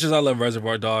 As much as I love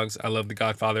Reservoir Dogs, I love The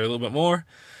Godfather a little bit more.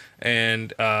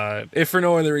 And if for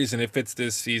no other reason, it fits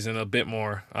this season a bit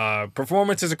more.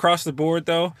 Performances across the board,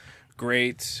 though,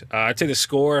 great. I'd say the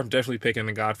score, I'm definitely picking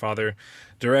The Godfather.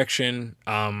 Direction,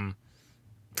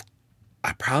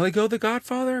 I'd probably go The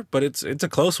Godfather, but it's a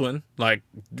close one. Like,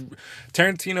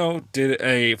 Tarantino did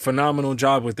a phenomenal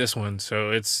job with this one,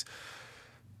 so it's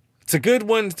a good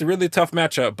one. It's a really tough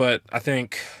matchup, but I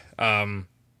think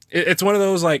it's one of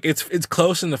those, like, it's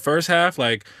close in the first half.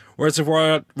 Like,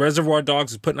 Reservoir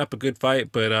Dogs is putting up a good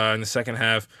fight, but in the second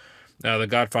half, The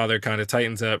Godfather kind of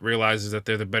tightens up, realizes that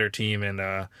they're the better team,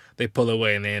 and they pull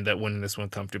away, and they end up winning this one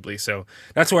comfortably. So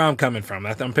that's where I'm coming from.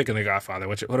 I'm picking The Godfather.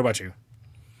 What about you?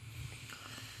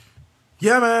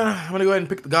 Yeah, man, I'm going to go ahead and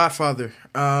pick The Godfather.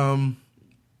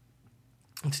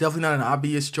 It's definitely not an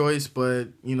obvious choice, but,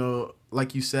 you know,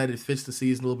 like you said, it fits the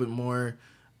season a little bit more.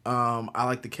 I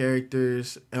like the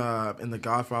characters in The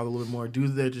Godfather a little bit more due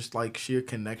to their just, like, sheer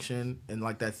connection and,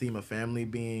 like, that theme of family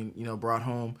being, you know, brought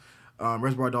home.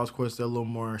 Reservoir Dogs, of course, they're a little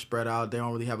more spread out. They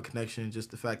don't really have a connection,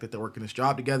 just the fact that they're working this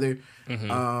job together.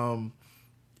 Mm-hmm.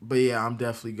 But, yeah, I'm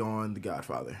definitely going The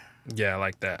Godfather. Yeah, I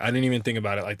like that. I didn't even think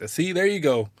about it like that. See, there you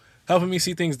go. Helping me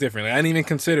see things differently. I didn't even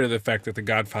consider the fact that The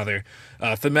Godfather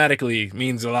thematically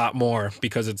means a lot more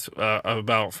because it's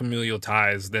about familial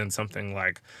ties than something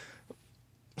like,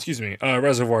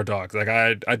 Reservoir Dogs. Like,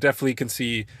 I definitely can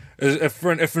see, if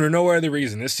for no other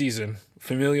reason, this season,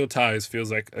 familial ties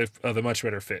feels like the much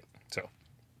better fit. So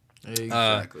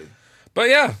exactly. But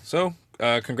yeah, so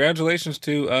congratulations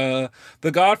to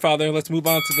The Godfather. Let's move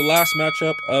on to the last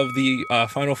matchup of the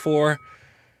Final Four.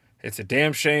 It's a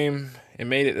damn shame it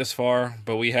made it this far,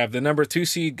 but we have the number 2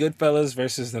 seed Goodfellas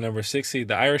versus the number 6 seed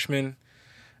The Irishman.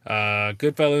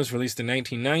 Goodfellas, released in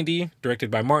 1990, directed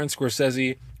by Martin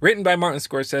Scorsese, written by Martin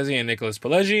Scorsese and Nicholas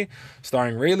Pileggi,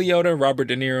 starring Ray Liotta, Robert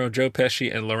De Niro, Joe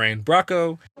Pesci, and Lorraine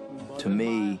Bracco. To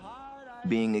me,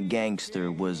 being a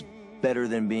gangster was better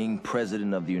than being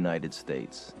president of the United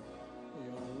States.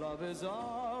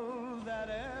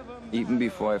 Even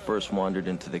before I first wandered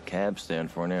into the cab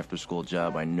stand for an after-school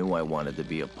job, I knew I wanted to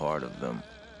be a part of them.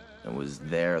 It was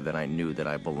there that I knew that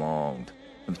I belonged.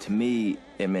 And to me,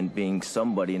 it meant being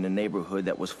somebody in a neighborhood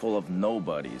that was full of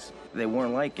nobodies. They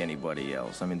weren't like anybody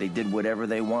else. I mean, they did whatever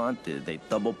they wanted. They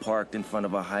double-parked in front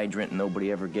of a hydrant and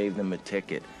nobody ever gave them a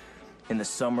ticket. In the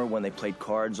summer when they played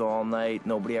cards all night,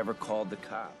 nobody ever called the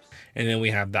cops. And then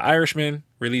we have The Irishman,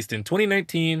 released in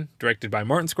 2019, directed by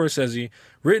Martin Scorsese,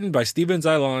 written by Steven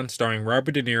Zailon, starring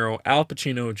Robert De Niro, Al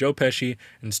Pacino, Joe Pesci,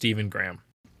 and Stephen Graham.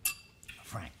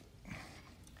 Frank,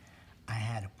 I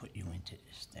had to put you into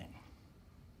this thing,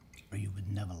 or you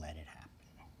would never let it happen.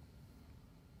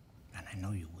 And I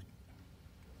know you wouldn't.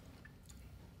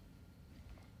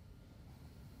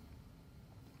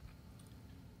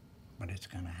 But it's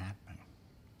gonna happen.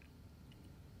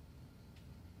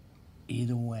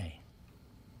 Either way,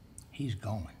 he's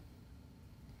going.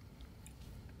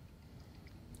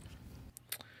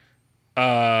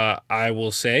 I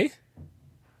will say,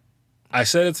 I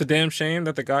said it's a damn shame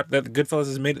that the Goodfellas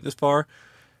has made it this far,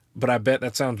 but I bet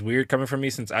that sounds weird coming from me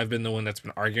since I've been the one that's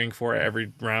been arguing for it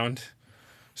every round.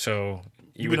 So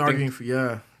You've been arguing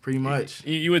for, pretty much.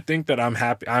 You would think that I'm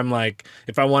happy. I'm like,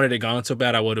 if I wanted it gone so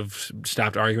bad, I would have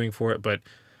stopped arguing for it, but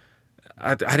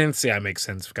I didn't say I make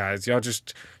sense, guys. Y'all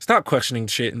just stop questioning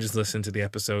shit and just listen to the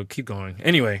episode. Keep going.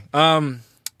 Anyway, where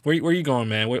you going,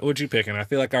 man? What you picking? I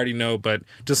feel like I already know, but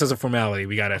just as a formality,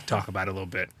 we got to talk about it a little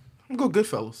bit. I'm going to go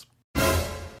Goodfellas.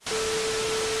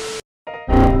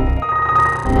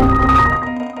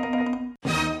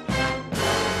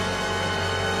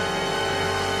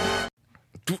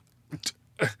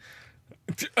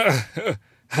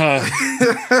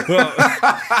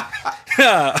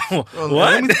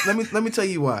 What? Let me tell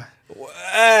you why.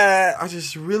 I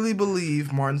just really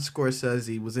believe Martin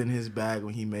Scorsese was in his bag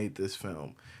when he made this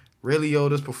film. Ray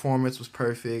Liotta's performance was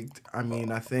perfect. I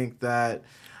mean, I think that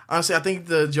honestly, I think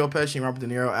the Joe Pesci and Robert De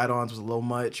Niro add-ons was a little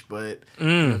much, but you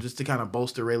know, just to kind of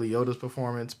bolster Ray Liotta's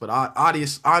performance. But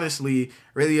honestly,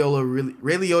 Ray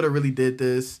Liotta really did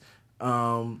this.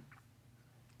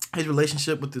 His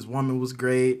relationship with his woman was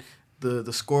great.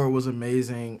 The score was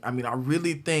amazing. I mean, I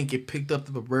really think it picked up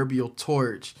the proverbial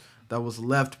torch that was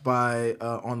left by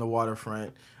On the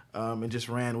Waterfront and just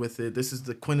ran with it. This is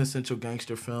the quintessential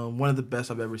gangster film, one of the best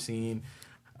I've ever seen,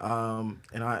 and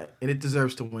it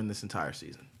deserves to win this entire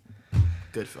season.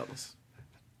 Goodfellas.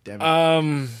 Damn it.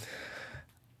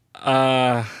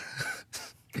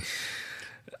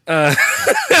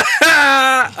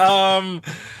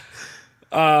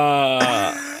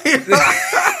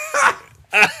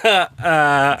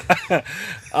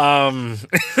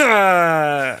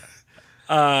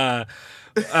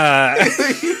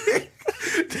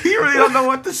 You really don't know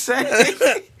what to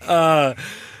say.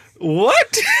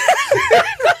 What?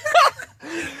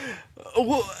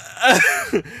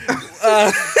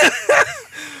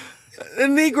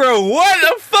 Negro, what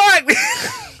the fuck?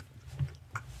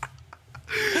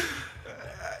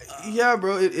 Yeah,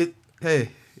 bro. Hey,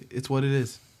 it's what it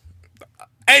is.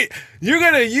 Hey, you're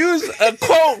gonna use a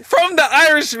quote from The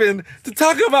Irishman to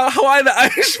talk about why The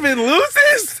Irishman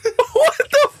loses? What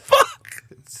the fuck?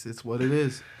 It's what it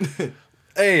is.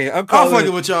 Hey, I'm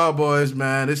fucking with y'all boys,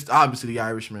 man. It's obviously The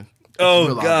Irishman.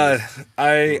 Oh God,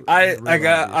 I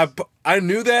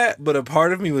knew that, but a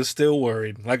part of me was still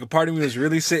worried. Like a part of me was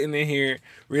really sitting in here,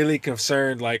 really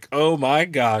concerned. Like, oh my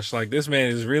gosh, like this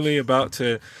man is really about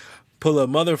to pull a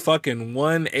motherfucking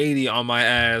 180 on my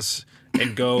ass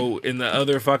and go in the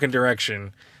other fucking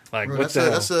direction. Like, bro, what the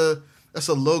hell? That's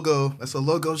a logo. That's a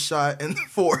logo shot in the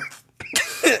fourth.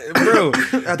 Bro,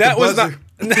 that was not.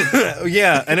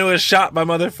 Yeah, and it was shot by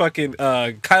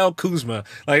motherfucking Kyle Kuzma.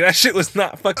 Like that shit was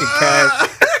not fucking cash.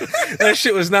 That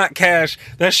shit was not cash.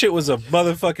 That shit was a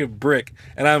motherfucking brick,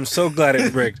 and I'm so glad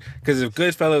it bricked. Because if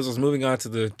Goodfellas was moving on to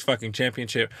the fucking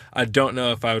championship, I don't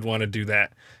know if I would want to do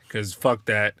that. Because fuck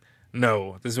that.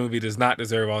 No, this movie does not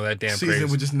deserve all that damn season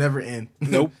praise. would just never end.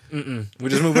 Nope. We're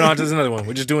just moving on to another one.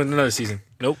 We're just doing another season.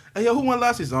 Nope. Hey, yo, who won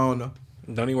last season? I don't know.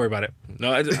 Don't even worry about it.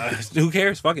 No, who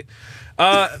cares? Fuck it.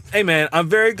 Hey, man, I'm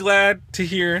very glad to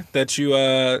hear that you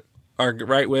are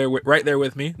right there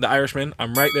with me, The Irishman.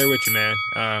 I'm right there with you, man.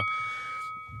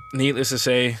 Needless to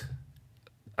say,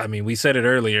 I mean, we said it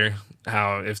earlier,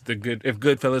 how if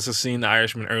Goodfellas had seen The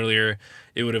Irishman earlier,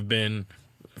 it would have been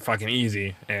fucking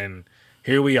easy. And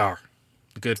here we are.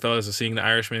 Goodfellas is seeing The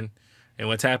Irishman, and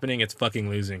what's happening? It's fucking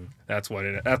losing. That's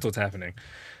what's happening.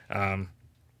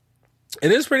 It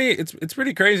is pretty. It's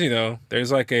pretty crazy though.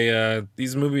 There's like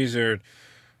these movies are,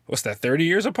 what's that? 30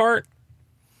 years apart,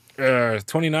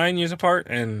 29 years apart,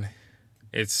 and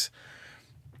it's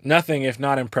nothing if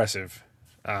not impressive.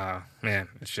 Man,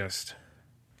 it's just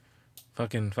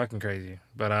fucking crazy.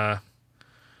 But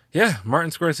yeah, Martin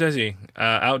Scorsese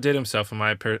outdid himself in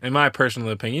my personal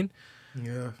opinion.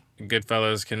 Yeah.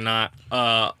 Goodfellas cannot.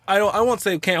 I won't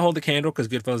say can't hold the candle because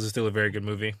Goodfellas is still a very good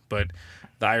movie, but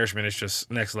The Irishman is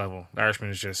just next level. The Irishman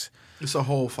is just. It's a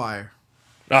whole fire.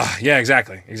 Yeah,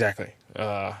 exactly.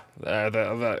 The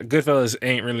Goodfellas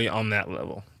ain't really on that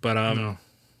level. But No.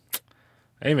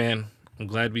 hey man, I'm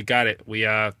glad we got it. We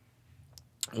got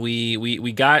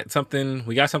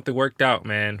something worked out,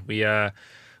 man. We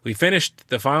finished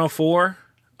the final four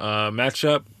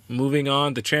matchup. Moving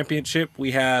on, the championship,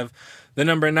 we have the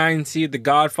number 9 seed, The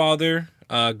Godfather,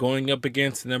 going up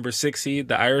against the number 6 seed,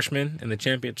 The Irishman, in the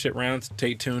championship round. So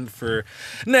stay tuned for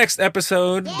next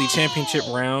episode, the championship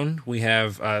round. We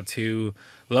have 2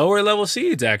 lower level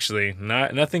seeds, actually.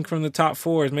 Nothing from the top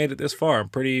 4 has made it this far.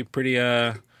 Pretty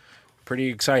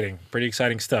exciting. Pretty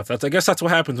exciting stuff. I guess that's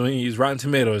what happens when you use Rotten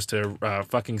Tomatoes to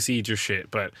fucking seed your shit.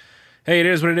 But hey, it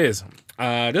is what it is.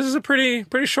 This is a pretty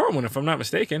short one, if I'm not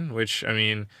mistaken, which, I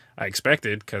mean, I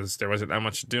expected because there wasn't that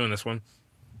much to do in this one.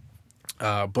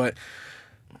 But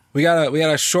we got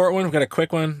a short one. We got a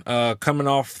quick one coming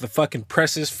off the fucking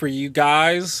presses for you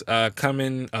guys. I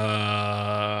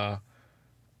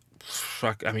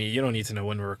mean, you don't need to know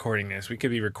when we're recording this. We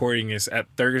could be recording this at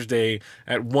Thursday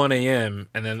at 1 a.m.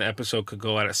 and then the episode could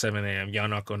go out at 7 a.m. Y'all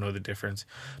not gonna know the difference.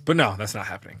 But no, that's not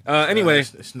happening. Anyway.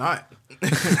 It's not.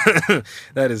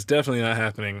 That is definitely not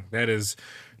happening. That is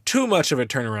too much of a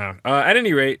turnaround. At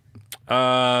any rate,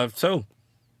 so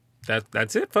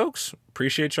that's it, folks.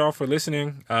 Appreciate y'all for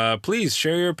listening. Please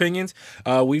share your opinions.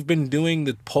 We've been doing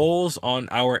the polls on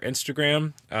our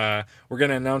Instagram. We're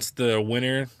gonna announce the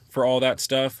winner for all that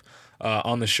stuff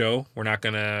on the show. We're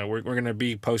gonna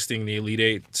be posting the Elite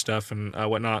Eight stuff and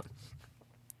whatnot.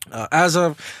 As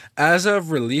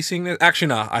of releasing this, actually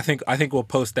no, I think we'll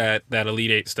post that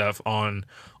Elite Eight stuff on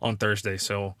Thursday.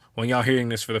 So when y'all hearing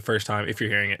this for the first time, if you're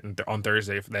hearing it on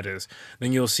Thursday, if that is,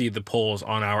 then you'll see the polls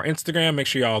on our Instagram. Make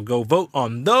sure y'all go vote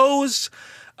on those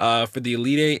for the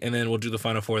Elite Eight, and then we'll do the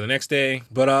Final Four the next day.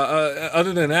 But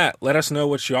other than that, let us know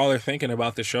what y'all are thinking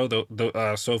about the show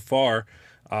so far.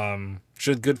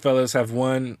 Should Goodfellas have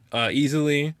won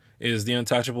easily? Is The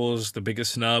Untouchables the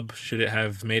biggest snub? Should it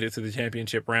have made it to the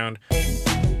championship round?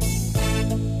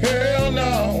 Hell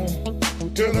no,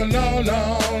 to the no,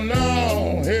 no,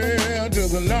 no, hell to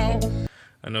the no.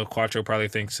 I know Quattro probably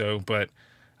thinks so, but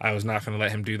I was not going to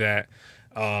let him do that.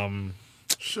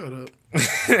 Shut up.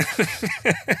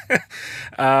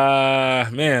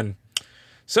 Man.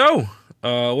 So,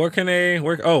 where can they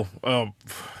work?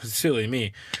 Silly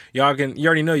me. You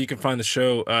already know you can find the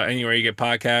show anywhere you get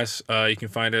podcasts. You can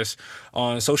find us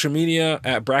on social media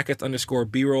at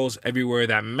brackets_B-rolls everywhere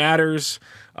that matters.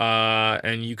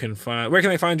 And you can where can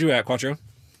they find you at, Quattro?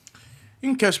 You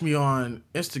can catch me on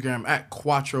Instagram at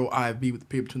QuattroIV with the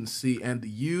P between the C and the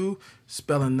U,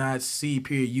 spelling that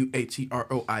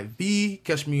C.UATROIV.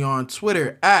 Catch me on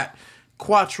Twitter at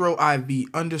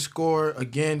QuattroIV_,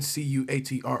 again,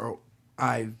 CUATROIV_.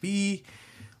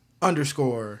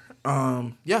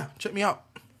 Yeah, check me out.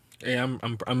 Hey,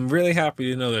 I'm really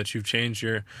happy to know that you've changed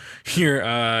your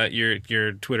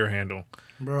Twitter handle.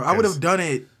 Bro, I would have done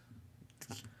it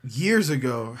years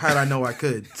ago had I know I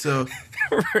could. So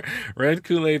Red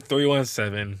Kool-Aid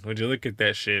 317. Would you look at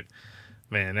that shit?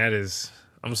 Man,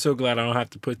 I'm so glad I don't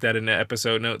have to put that in the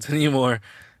episode notes anymore.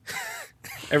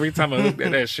 Every time I look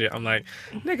at that shit, I'm like,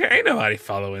 nigga, ain't nobody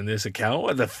following this account.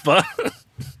 What the fuck?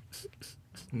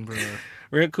 Bruh.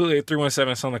 Red Kool-Aid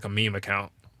 317 sound like a meme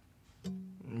account.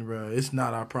 Bruh, it's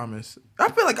not, I promise. I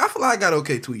feel like I got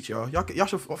okay tweets, y'all. Y'all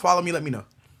should follow me, let me know.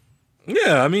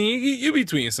 Yeah, I mean, you be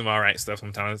tweeting some alright stuff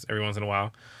sometimes, every once in a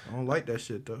while. I don't like that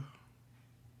shit, though.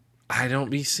 I don't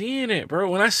be seeing it, bro.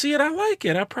 When I see it, I like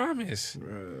it, I promise.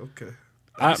 Okay.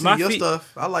 I see your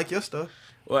stuff. I like your stuff.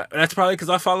 Well, that's probably because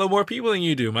I follow more people than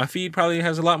you do. My feed probably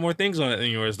has a lot more things on it than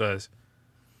yours does.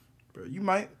 Bro, you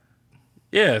might.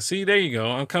 Yeah, see, there you go.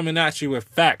 I'm coming at you with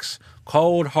facts.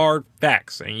 Cold, hard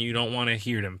facts. And you don't want to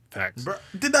hear them facts. Bro,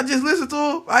 did I just listen to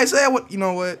them? I said what? You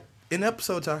know what? In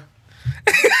episode time.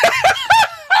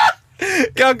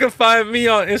 Y'all can find me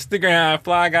on Instagram at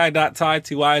flyguy.ty,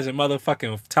 2 eyes and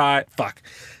motherfucking tie. Fuck.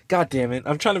 God damn it.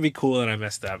 I'm trying to be cool and I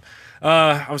messed up.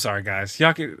 I'm sorry, guys.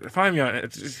 Y'all can find me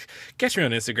catch me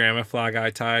on Instagram at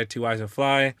flyguy.ty, 2 eyes and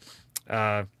fly.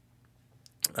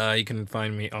 You can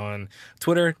find me on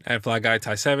Twitter at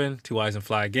FlyGuyTy7, 2 eyes and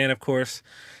fly again, of course.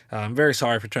 I'm very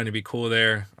sorry for trying to be cool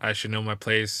there. I should know my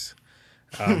place.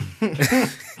 I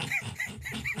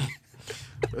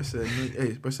said,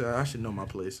 I should know my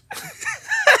place.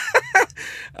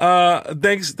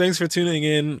 Thanks for tuning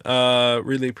in.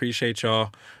 Really appreciate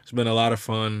y'all. It's been a lot of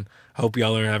fun. Hope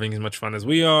y'all are having as much fun as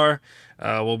we are.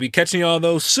 We'll be catching y'all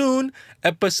though soon.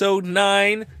 Episode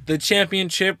 9, the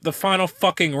championship, the final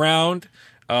fucking round.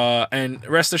 And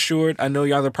rest assured, I know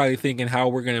y'all are probably thinking how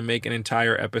we're going to make an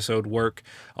entire episode work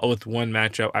with one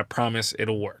matchup. I promise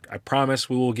it'll work. I promise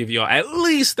we will give y'all at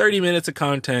least 30 minutes of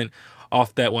content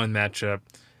off that one matchup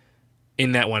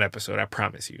in that one episode. I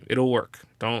promise you, it'll work.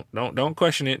 Don't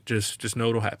question it. Just know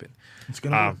it'll happen. It's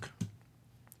gonna work.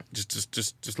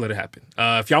 Just let it happen.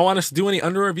 If y'all want us to do any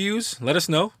under reviews, let us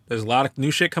know. There's a lot of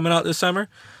new shit coming out this summer.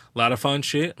 A lot of fun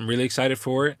shit. I'm really excited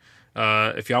for it.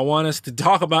 If y'all want us to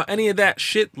talk about any of that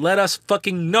shit, let us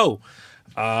fucking know.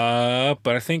 But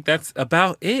I think that's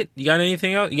about it. You got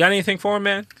anything else? You got anything for him,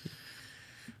 man?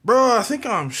 Bro, I think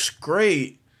I'm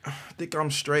straight.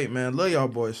 Man. Love y'all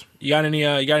boys. You got any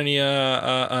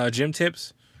gym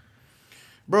tips?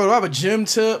 Bro, do I have a gym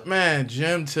tip? Man,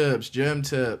 gym tips.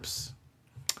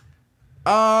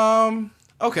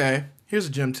 Okay. Here's a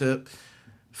gym tip.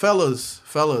 Fellas,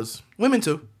 women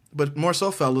too, but more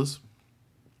so fellas.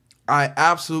 I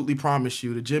absolutely promise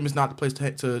you, the gym is not the place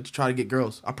to try to get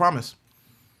girls. I promise.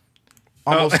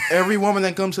 Almost every woman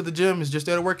that comes to the gym is just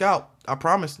there to work out. I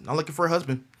promise. I'm looking for a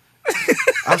husband.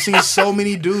 I've seen so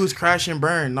many dudes crash and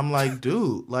burn. And I'm like,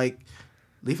 dude, like,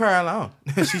 leave her alone.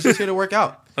 She's just here to work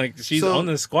out. Like, she's on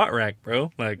the squat rack,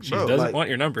 bro. Like, she doesn't want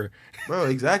your number. Bro,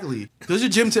 exactly. There's your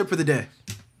gym tip for the day.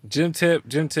 Gym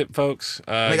tip, folks.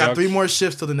 I got 3 more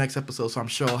shifts till the next episode, so I'm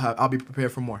sure I'll be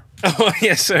prepared for more. Oh,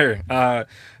 yes, sir.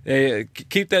 Hey,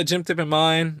 keep that gym tip in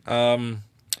mind. Hey,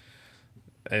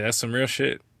 that's some real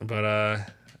shit. But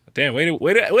damn, way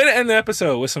to end the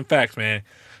episode with some facts, man.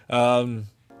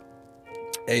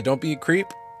 Hey, don't be a creep.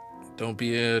 Don't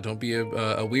be a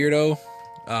weirdo,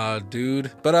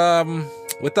 dude. But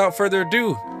without further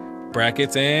ado,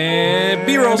 brackets and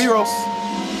B-rolls.